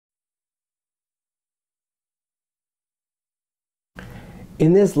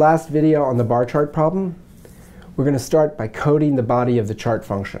In this last video on the bar chart problem, we're going to start by coding the body of the chart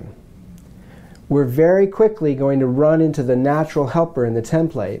function. We're very quickly going to run into the natural helper in the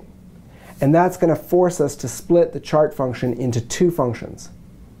template, and that's going to force us to split the chart function into two functions.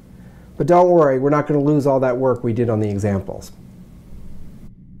 But don't worry, we're not going to lose all that work we did on the examples.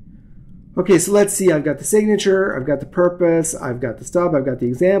 Okay, so let's see. I've got the signature, I've got the purpose, I've got the stub, I've got the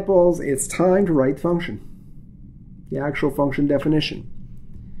examples. It's time to write the function, the actual function definition.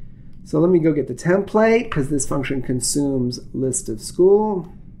 So let me go get the template, because this function consumes list of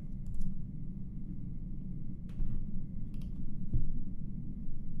school.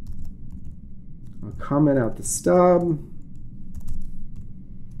 I'll comment out the stub.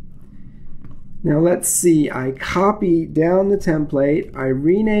 Now let's see, I copy down the template, I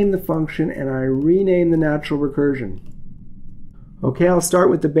rename the function, and I rename the natural recursion. Okay, I'll start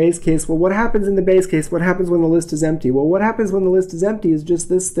with the base case. Well, what happens in the base case? What happens when the list is empty? Well, what happens when the list is empty is just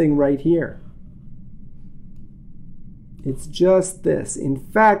this thing right here. It's just this. In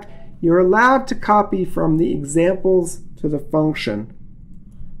fact, you're allowed to copy from the examples to the function,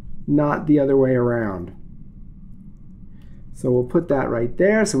 not the other way around. So we'll put that right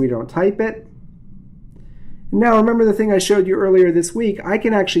there so we don't type it. Now remember the thing I showed you earlier this week. I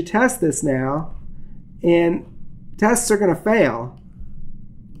can actually test this now, and tests are going to fail.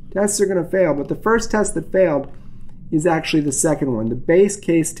 Tests are going to fail, but the first test that failed is actually the second one. The base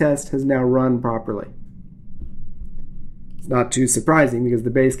case test has now run properly. It's not too surprising because the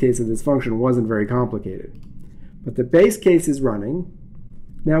base case of this function wasn't very complicated. But the base case is running.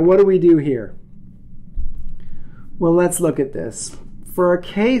 Now what do we do here? Well, let's look at this. For a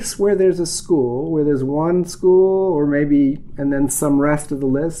case where there's a school, where there's one school, or maybe, and then some rest of the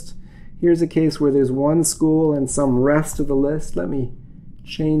list, here's a case where there's one school and some rest of the list. Let me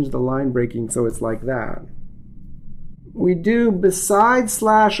change the line breaking so it's like that. We do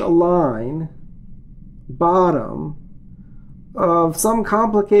beside/align bottom of some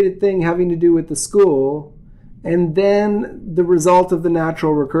complicated thing having to do with the school, and then the result of the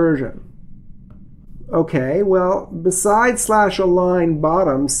natural recursion. Okay, well, beside/align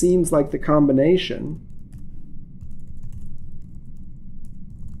bottom seems like the combination.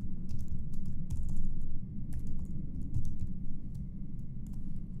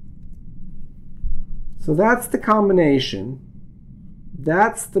 So that's the combination.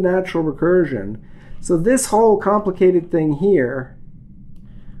 That's the natural recursion. So this whole complicated thing here,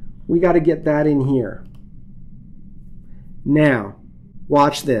 we got to get that in here. Now,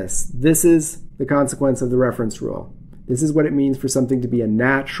 watch this. This is the consequence of the reference rule. This is what it means for something to be a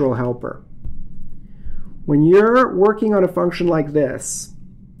natural helper. When you're working on a function like this,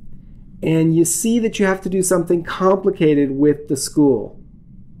 and you see that you have to do something complicated with the school,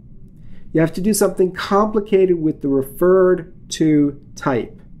 you have to do something complicated with the referred to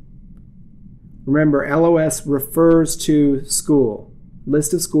type. Remember, LOS refers to school.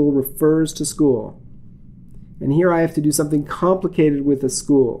 List of school refers to school. And here I have to do something complicated with a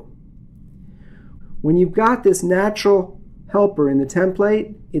school. When you've got this natural helper in the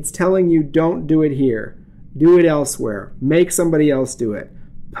template, it's telling you don't do it here. Do it elsewhere. Make somebody else do it.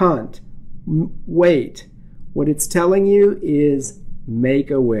 Punt. Wait. What it's telling you is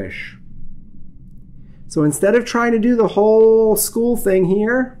make a wish. So instead of trying to do the whole school thing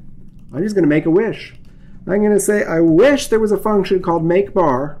here, I'm just going to make a wish. I'm going to say, I wish there was a function called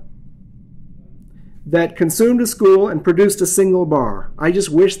makeBar that consumed a school and produced a single bar. I just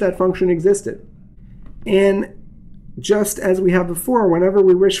wish that function existed. And just as we have before, whenever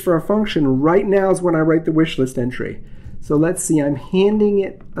we wish for a function, right now is when I write the wish list entry. So let's see, I'm handing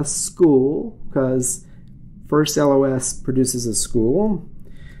it a school because first LOS produces a school.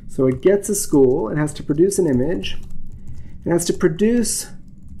 So it gets a school, it has to produce an image, it has to produce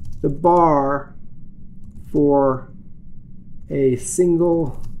the bar for a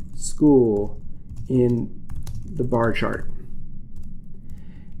single school in the bar chart.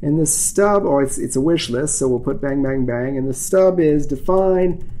 And the stub, it's a wish list, so we'll put bang, bang, bang. And the stub is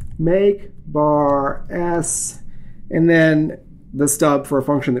define make bar s, and then the stub for a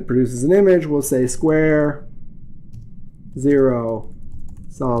function that produces an image will say square 0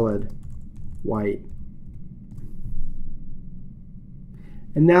 solid white.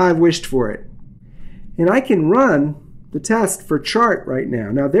 And now I've wished for it. And I can run the test for chart right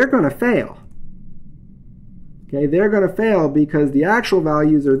now. Now they're going to fail. Okay, they're going to fail because the actual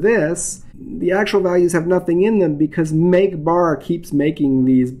values are this. The actual values have nothing in them because make bar keeps making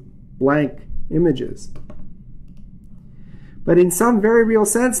these blank images. But in some very real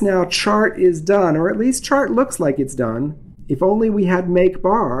sense now, chart is done, or at least chart looks like it's done. If only we had make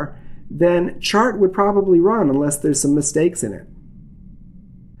bar, then chart would probably run unless there's some mistakes in it.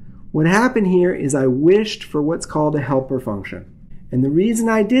 What happened here is I wished for what's called a helper function. And the reason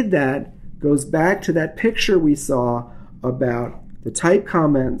I did that goes back to that picture we saw about the type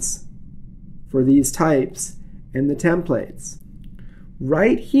comments for these types and the templates.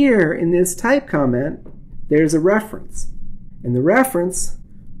 Right here in this type comment, there's a reference. And the reference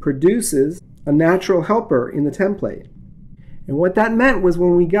produces a natural helper in the template. And what that meant was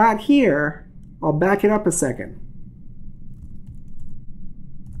when we got here, I'll back it up a second.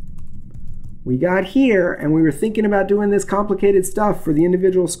 We got here and we were thinking about doing this complicated stuff for the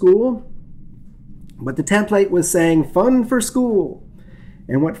individual school, but the template was saying fun for school.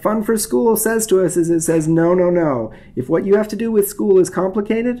 And what fun for school says to us is it says, no, no, no. If what you have to do with school is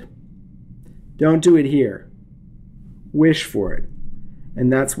complicated, don't do it here. Wish for it.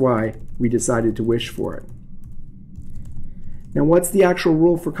 And that's why we decided to wish for it. Now, what's the actual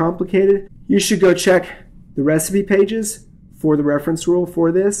rule for complicated? You should go check the recipe pages for the reference rule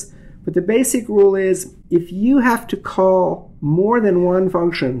for this. But the basic rule is if you have to call more than one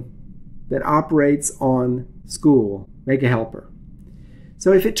function that operates on school, make a helper.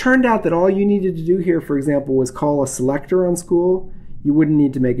 So if it turned out that all you needed to do here, for example, was call a selector on school, you wouldn't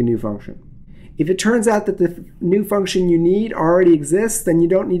need to make a new function. If it turns out that the new function you need already exists, then you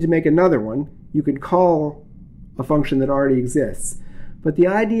don't need to make another one. You could call a function that already exists. But the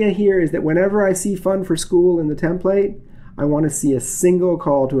idea here is that whenever I see fun for school in the template, I want to see a single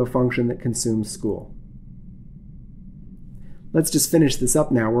call to a function that consumes school. Let's just finish this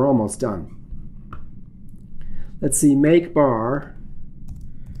up now. We're almost done. Let's see, make bar,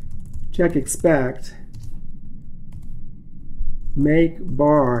 check expect, make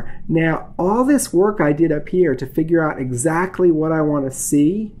bar. Now, all this work I did up here to figure out exactly what I want to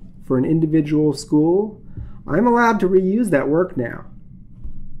see for an individual school, I'm allowed to reuse that work now.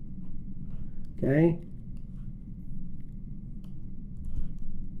 Okay?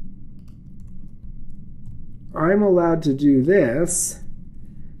 I'm allowed to do this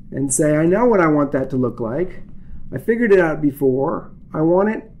and say, I know what I want that to look like. I figured it out before. I want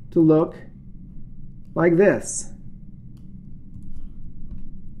it to look like this.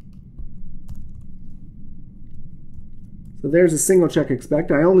 So there's a single check expect.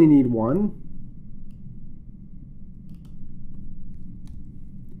 I only need one.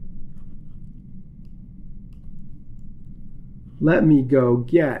 Let me go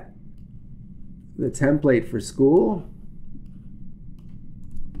get the template for school.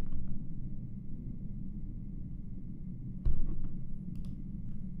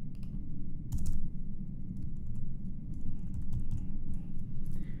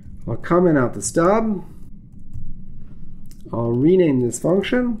 I'll comment out the stub. I'll rename this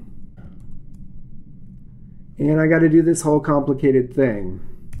function. And I got to do this whole complicated thing.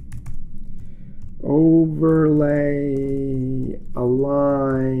 Overlay,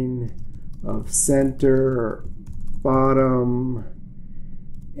 align of center, bottom,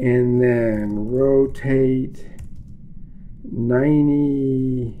 and then rotate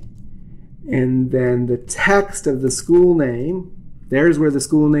 90, and then the text of the school name. There's where the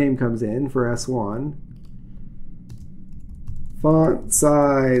school name comes in for S1. Font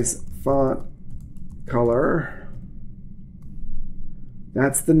size, font color.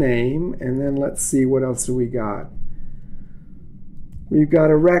 That's the name. And then let's see, what else do we got? We've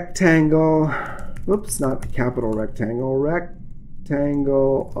got a rectangle. Whoops, not a capital rectangle.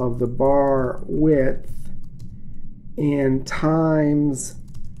 Rectangle of the bar width and times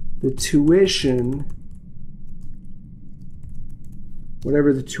the tuition,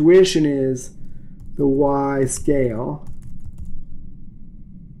 whatever the tuition is, the Y scale.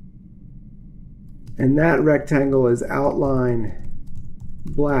 And that rectangle is outline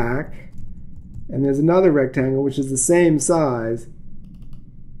black. And there's another rectangle which is the same size,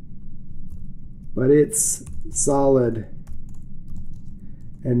 but it's solid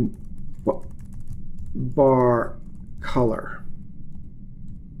and bar color.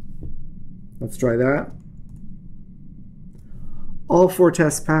 Let's try that. All 4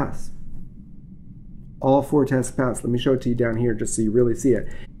 tests pass. All 4 tests pass. Let me show it to you down here just so you really see it.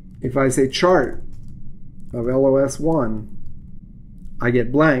 If I say chart of LOS1, I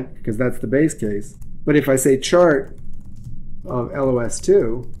get blank because that's the base case. But if I say chart of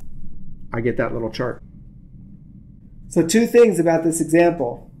LOS2, I get that little chart. So 2 things about this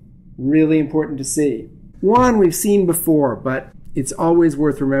example, really important to see. One we've seen before, but it's always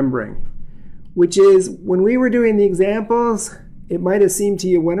worth remembering, which is when we were doing the examples, it might have seemed to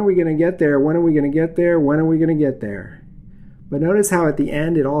you, when are we going to get there? When are we going to get there? When are we going to get there? But notice how at the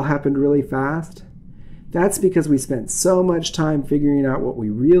end it all happened really fast. That's because we spent so much time figuring out what we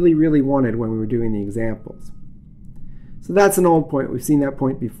really, really wanted when we were doing the examples. So that's an old point. We've seen that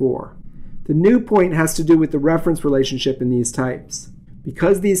point before. The new point has to do with the reference relationship in these types.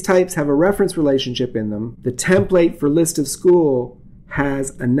 Because these types have a reference relationship in them, the template for list of school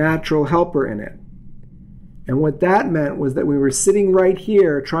has a natural helper in it. And what that meant was that we were sitting right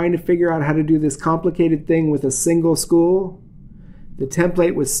here trying to figure out how to do this complicated thing with a single school. The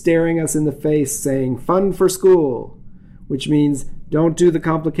template was staring us in the face saying, fun for school, which means don't do the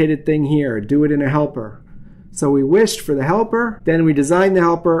complicated thing here, do it in a helper. So we wished for the helper, then we designed the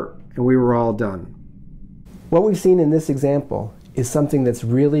helper, and we were all done. What we've seen in this example is something that's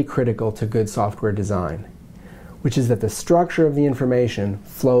really critical to good software design, which is that the structure of the information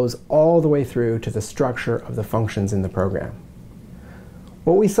flows all the way through to the structure of the functions in the program.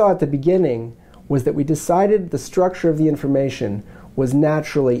 What we saw at the beginning was that we decided the structure of the information was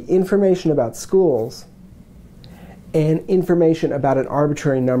naturally information about schools and information about an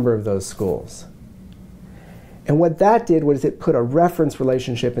arbitrary number of those schools. And what that did was it put a reference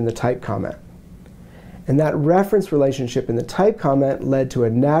relationship in the type comment. And that reference relationship in the type comment led to a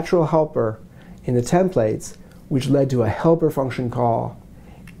natural helper in the templates, which led to a helper function call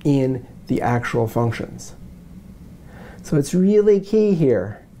in the actual functions. So it's really key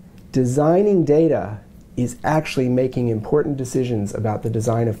here. Designing data is actually making important decisions about the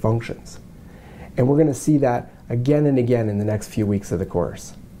design of functions. And we're going to see that again and again in the next few weeks of the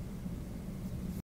course.